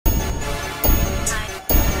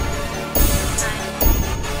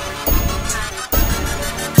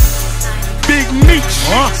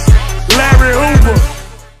Larry Hoover.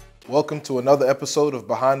 Welcome to another episode of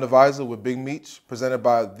Behind the Visor with Big Meech, presented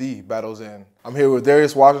by The Battles Inn. I'm here with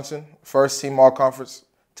Darius Washington, first team all-conference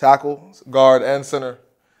tackle, guard, and center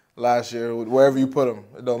last year. Wherever you put him,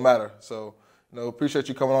 it don't matter. So, appreciate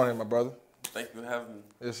you coming on here, my brother. Thank you for having me.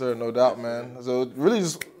 Yes, sir, no doubt, man. So really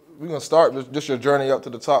we're going to start just your journey up to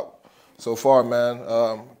the top so far,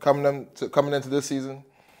 man. Coming into this season,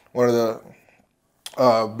 one of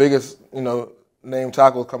the biggest, name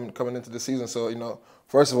tackles coming into the season. So,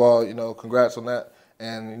 first of all, congrats on that.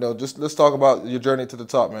 And, just let's talk about your journey to the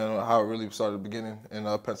top, man, how it really started beginning in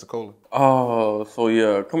Pensacola.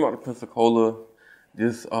 Coming out of Pensacola,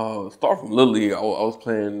 just start from Little League. I was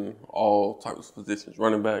playing all types of positions,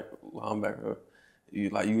 running back, linebacker, you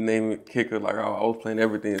name it, kicker. I was playing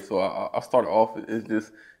everything. So I started off as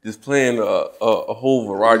just playing a whole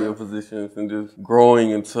variety of positions and just growing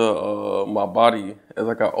into my body as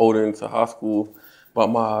I got older into high school. But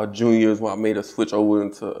my junior year is when I made a switch over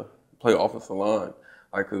into play offensive line.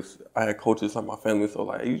 Cause I had coaches like my family, so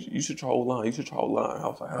you should try O-line, you should try O-line. I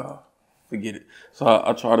was like, forget it. So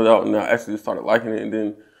I tried it out and I actually started liking it. And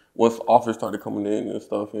then once offers started coming in and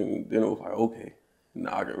stuff, and then it was like, okay,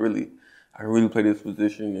 now I can really play this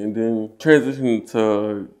position. And then transitioning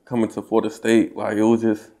to coming to Florida State, it was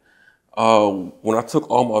just, when I took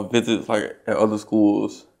all my visits at other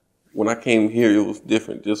schools, when I came here, it was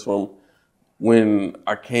different. Just from when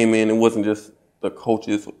I came in, it wasn't just the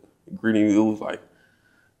coaches greeting you. It was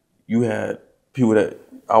you had people that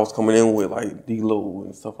I was coming in with, D-Lo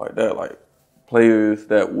and stuff like that, players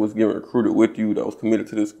that was getting recruited with you, that was committed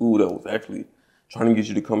to the school, that was actually trying to get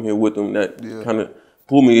you to come here with them. That kind of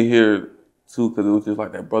pulled me here too, because it was just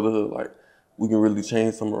that brotherhood, we can really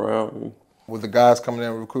change something around. With the guys coming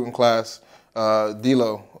in recruiting class,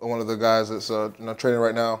 D-Lo, one of the guys that's training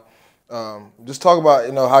right now, just talk about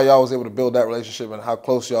how y'all was able to build that relationship and how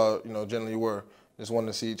close y'all generally were. Just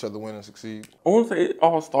wanting to see each other win and succeed. I want to say it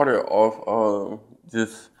all started off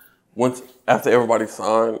just once after everybody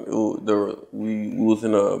signed. We was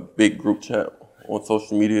in a big group chat on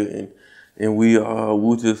social media, and we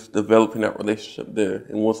were just developing that relationship there.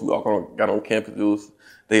 And once we all got on campus,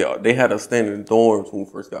 they had us staying in dorms when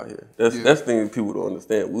we first got here. That's the thing people don't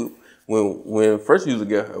understand. When first you used to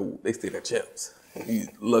get here, they stayed at Champs.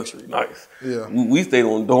 Luxury, nice. Yeah. We stayed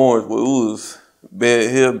on dorms where it was bed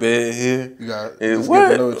here, bed here. You got and get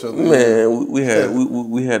to know each other. Man,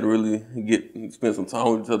 we had to really spend some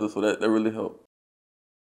time with each other, so that really helped.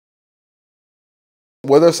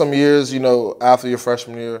 Were there some years, after your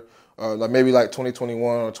freshman year, maybe 2021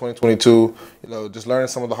 or 2022, just learning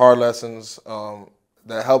some of the hard lessons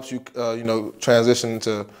that helps you, transition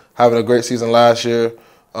to having a great season last year?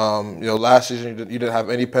 Last season you didn't have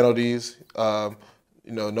any penalties.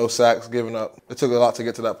 No sacks given up. It took a lot to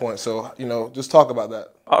get to that point. So, just talk about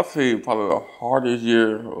that. I'd say probably the hardest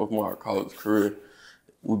year of my college career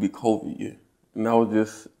would be COVID year. And that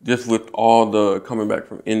was just with all the coming back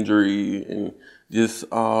from injury and just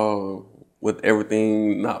with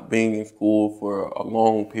everything not being in school for a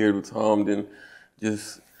long period of time, then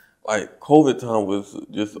just COVID time was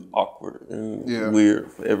just awkward and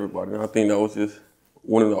weird for everybody. And I think that was just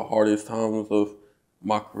one of the hardest times of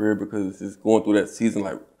my career, because it's going through that season.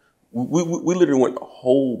 We literally went a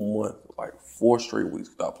whole month, 4 straight weeks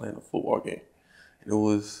without playing a football game. It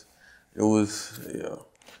was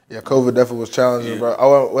Yeah, COVID definitely was challenging, bro.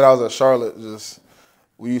 When I was at Charlotte,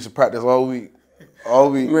 we used to practice all week.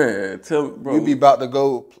 Man, tell me, bro. We'd be about to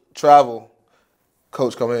go travel.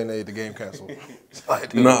 Coach come in, the game canceled.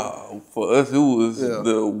 Nah, for us it was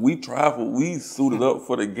we traveled, we suited up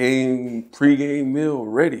for the game, pre-game meal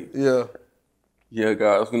ready. Yeah,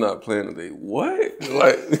 guys, we're not playing today. What?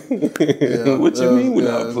 What you mean we're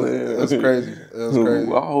not playing? That's crazy.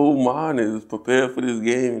 Our whole mind is prepared for this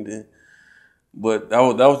game, but that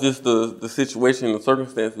was just the situation and the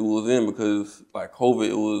circumstance we was in, because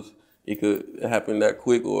COVID, it could happen that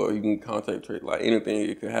quick, or you can contact trade, anything,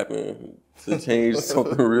 it could happen to change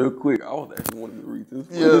something real quick. I was actually wanting to read this.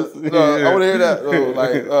 I want to hear that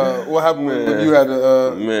though. What happened when you had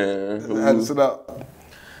to sit out?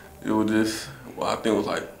 It was just, I think it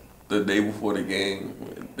was the day before the game.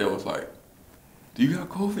 They was do you got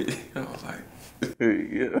COVID? I was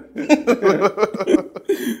yeah.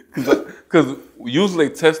 Because usually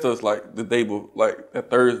they test us the day before, that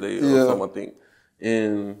Thursday or something, I think.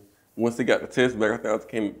 And once they got the test back, I think I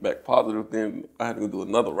came back positive. Then I had to go do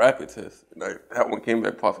another rapid test. That one came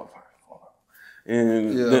back positive. I was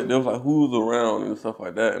And they was who's around and stuff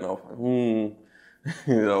like that. And I was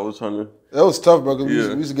I was trying to. That was tough, bro. Cause we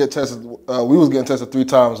used to get tested. We was getting tested 3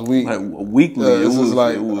 times a week. Like weekly. This is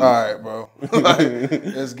like, all right, bro. Like,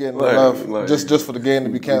 it's getting enough just for the game to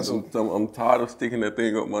be canceled. I'm tired of sticking that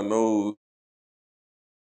thing up my nose.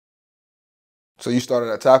 So you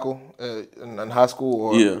started at tackle in high school,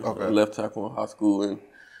 or okay. Left tackle in high school, and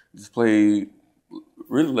just played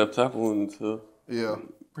really left tackle until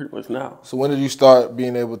pretty much now. So when did you start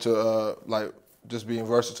being able to like just being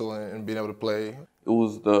versatile and being able to play? It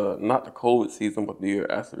was not the COVID season, but the year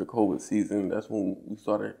after the COVID season. That's when we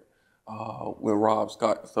started. When Rob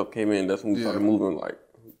Scott and stuff came in, that's when we started moving like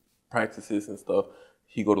practices and stuff.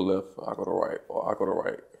 He go to left, I go to right, or I go to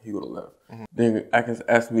right, he go to left. Then Atkins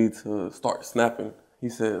asked me to start snapping. He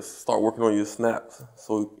says, start working on your snaps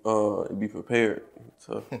so be prepared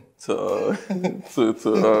to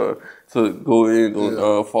go in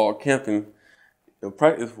on fall camping and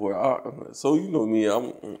practice for it. So you know me,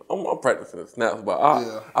 I'm practicing the snaps, but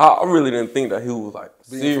I really didn't think that he was like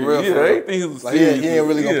serious. For real, I didn't think he was like, serious. He ain't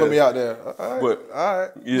really gonna put me out there. All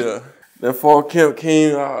right. That fall camp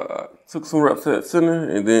came. I took some reps at center,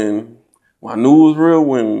 and then when I knew it was real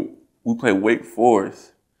when we played Wake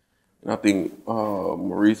Forest, and I think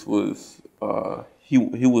Maurice was he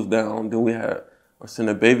was down. Then we had our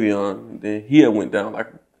center baby on. Then he had went down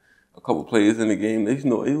like a couple plays in the game. He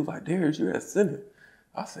was like, Darius, you're at center.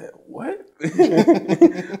 I said, what?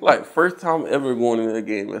 Like, first time ever going in a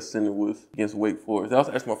game at center was against Wake Forest. That was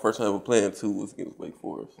actually my first time ever playing, too, was against Wake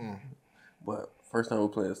Forest. But first time we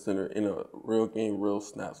playing center in a real game, real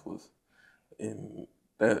snaps was, and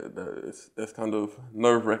that's kind of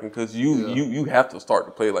nerve wracking because you have to start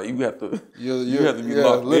to play, like you have to you have to be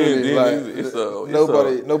locked in.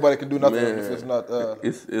 Like, nobody can do nothing if it's not.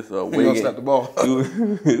 It's a away game. Snap the ball.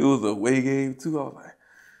 It was a away game too. I was like,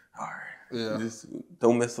 all right, just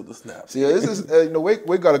don't mess up the snaps. See, this is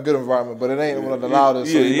Wake got a good environment, but it ain't one of the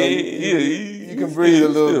loudest. So you can breathe a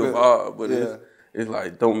little bit. But it's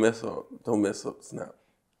like don't mess up the snap.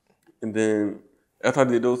 And then after I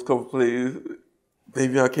did those couple plays,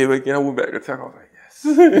 maybe I came back in, I went back to tackle. I was like,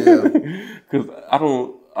 yes. Because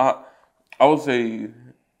I would say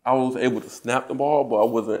I was able to snap the ball, but I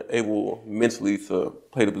wasn't able mentally to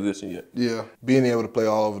play the position yet. Yeah, being able to play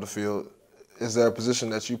all over the field. Is there a position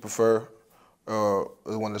that you prefer, the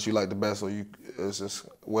one that you like the best, or it's just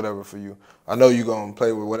whatever for you? I know you're going to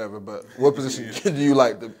play with whatever, but what position do you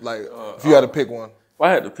like if you had to pick one? If I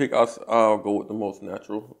had to pick, I'll go with the most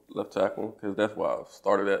natural, left tackle, because that's why I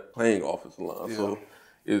started at playing offensive line. Yeah. So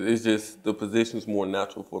it's just the position's more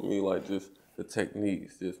natural for me, like just the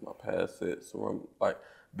techniques, just my pass sets, like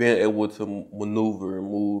being able to maneuver and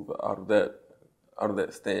move out of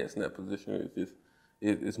that stance in that position is just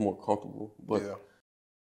it's more comfortable. But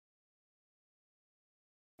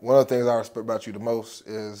one of the things I respect about you the most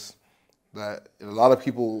is that a lot of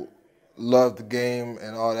people love the game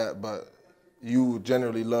and all that, but you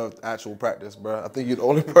generally love actual practice, bro. I think you're the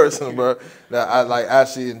only person, bro, that I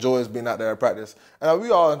actually enjoys being out there at practice. And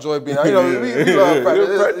we all enjoy being out. We love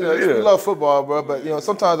practice. We love football, bro. But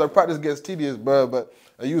sometimes our practice gets tedious, bro. But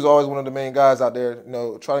you was always one of the main guys out there,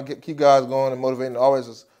 trying to keep guys going and motivating.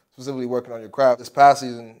 Always specifically working on your craft. This past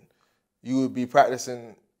season, you would be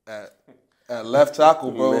practicing at left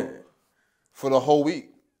tackle, bro, for the whole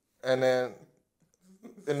week, and then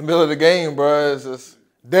in the middle of the game, bro, it's just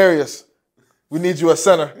Darius. We need you at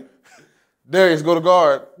center. Darius, go to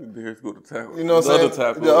guard. Darius, go to tackle. You know what I'm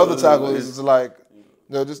saying? The other tackle is like,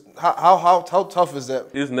 just how tough is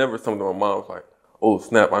that? It's never something my mom was like, oh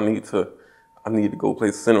snap, I need to go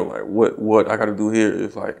play center. Like what I got to do here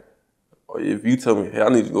is like, if you tell me, hey, I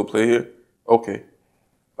need to go play here, okay.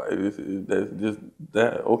 Like that's just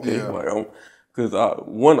that, okay. Yeah. Like because I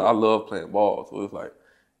love playing ball, so it's like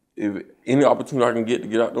if any opportunity I can get to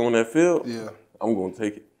get out there on that field, I'm gonna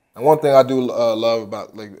take it. And one thing I do love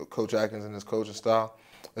about like Coach Atkins and his coaching style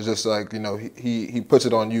is just like he puts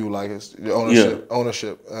it on you, like it's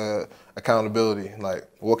ownership, accountability. Like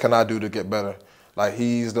what can I do to get better? Like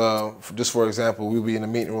he's just for example, we'll be in the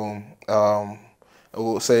meeting room.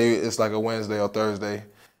 We'll say it's like a Wednesday or Thursday,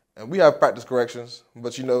 and we have practice corrections.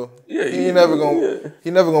 But he never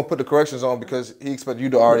gonna put the corrections on because he expects you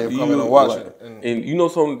to already have come in and watch it. And you know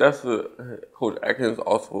something, that's Coach Atkins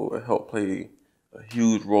also helped play a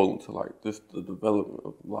huge role into like just the development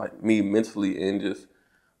of like me mentally and just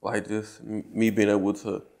me being able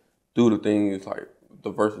to do the things like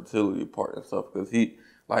the versatility part and stuff, because he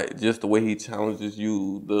like just the way he challenges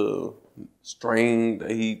you, the strain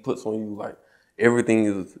that he puts on you, like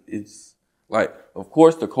everything is like, of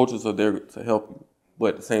course the coaches are there to help you,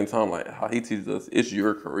 but at the same time, like how he teaches us, it's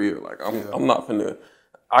your career. Like I'm not finna,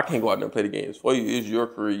 I can't go out there and play the games for you. It's your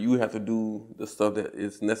career. You have to do the stuff that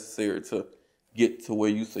is necessary to get to where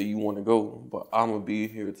you say you want to go. But I'm gonna be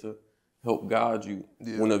here to help guide you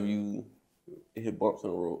whenever you hit bumps in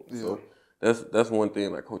the road. Yeah. So that's one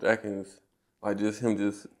thing. Like Coach Atkins, like just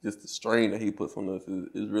the strain that he puts on us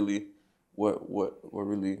is really what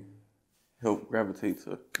really helped gravitate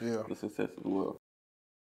to the success as well.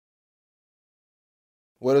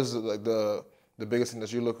 What is like the biggest thing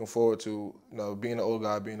that you're looking forward to, being an old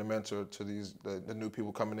guy, being a mentor to the new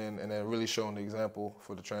people coming in, and then really showing the example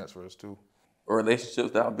for the transfers too?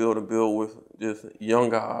 Relationships that I build with just young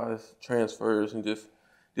guys, transfers, and just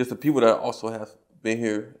the people that also have been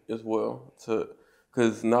here as well.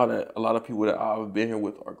 Because now that a lot of people that I've been here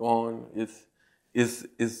with are gone, it's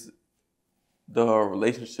the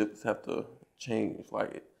relationships have to change.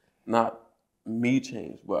 Like not me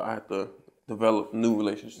change, but I have to develop new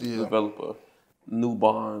relationships, develop new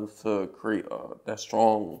bonds to create that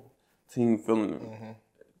strong team feeling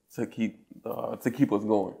to keep us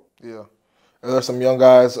going. Yeah. Are there some young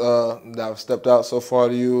guys that have stepped out so far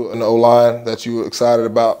to you in the O-line that you're excited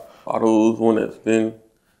about? Otto's one that's been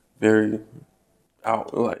very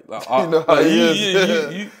out. Like you know how he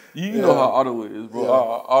is. You know how Otto is, bro.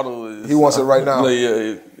 Otto is. He wants it right now.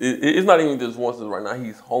 It's not even just wants it right now.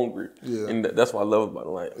 He's hungry, and that's what I love about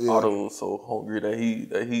him. Like Otto is so hungry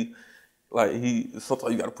that he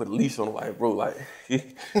sometimes you gotta put a leash on him, like bro, like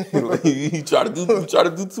he try to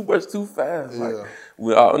do too much too fast. Like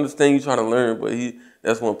I understand you trying to learn, but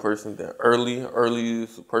that's one person that early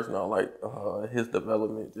is the person I like his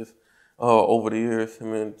development just over the years.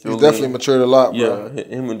 Him and Julian, he's definitely matured a lot, bro. Yeah,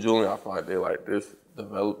 him and Julian, I feel like they like this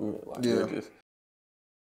development. Like just.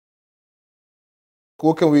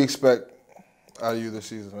 What can we expect out of you this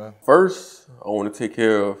season, man? First, I want to take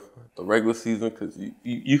care of the regular season because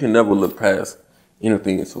you can never look past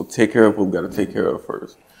anything. So take care of what we got to take care of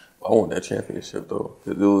first. I want that championship though,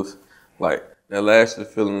 because it was like that last year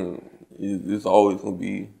feeling is always gonna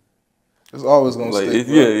be. It's always gonna stick.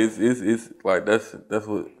 It's like that's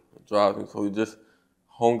what drives me. So just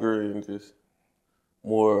hunger and just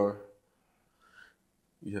more.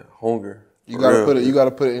 Yeah, hunger. You gotta put it. You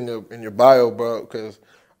gotta put it in your bio, bro. Because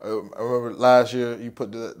I remember last year you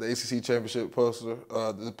put the ACC championship poster,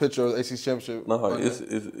 the picture of the ACC championship. No, it's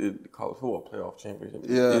college football playoff championship.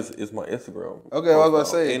 Yeah, it's my Instagram. Okay, I was about to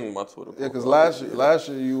say. And my Twitter. Yeah, because last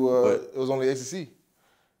year you it was only ACC.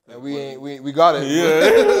 And we got it.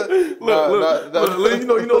 Yeah. Look, you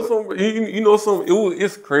know something.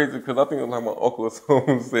 It's crazy because I think it was like my uncle or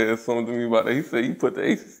something said something to me about that. He said you put the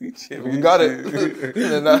ACC championship. You got it.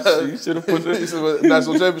 You should have put the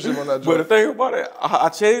national championship on that. But the thing about it, I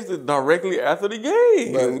changed it directly after the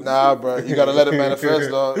game. But nah, bro, you gotta let it manifest,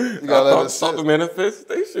 dog. You gotta let it sit. The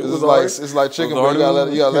manifestation. It's like chicken, bro. You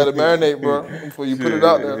gotta let it marinate, bro, before you put it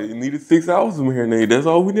out there. You needed 6 hours to marinate. That's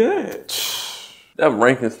all we did. That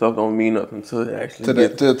ranking stuff don't mean nothing until it actually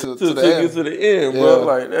get to the end, bro.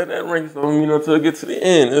 Like that ranking stuff don't mean nothing until it get to the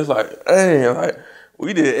end. It's like, dang, like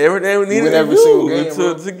we did everything we needed to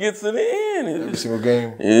do to get to the end. Every single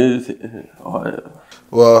game.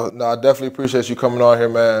 Well, no, I definitely appreciate you coming on here,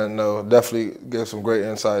 man. No, definitely give some great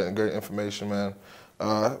insight and great information, man.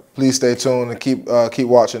 Please stay tuned and keep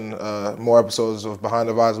watching more episodes of Behind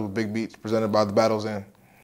the Visor with Big Beats presented by The Battle's End.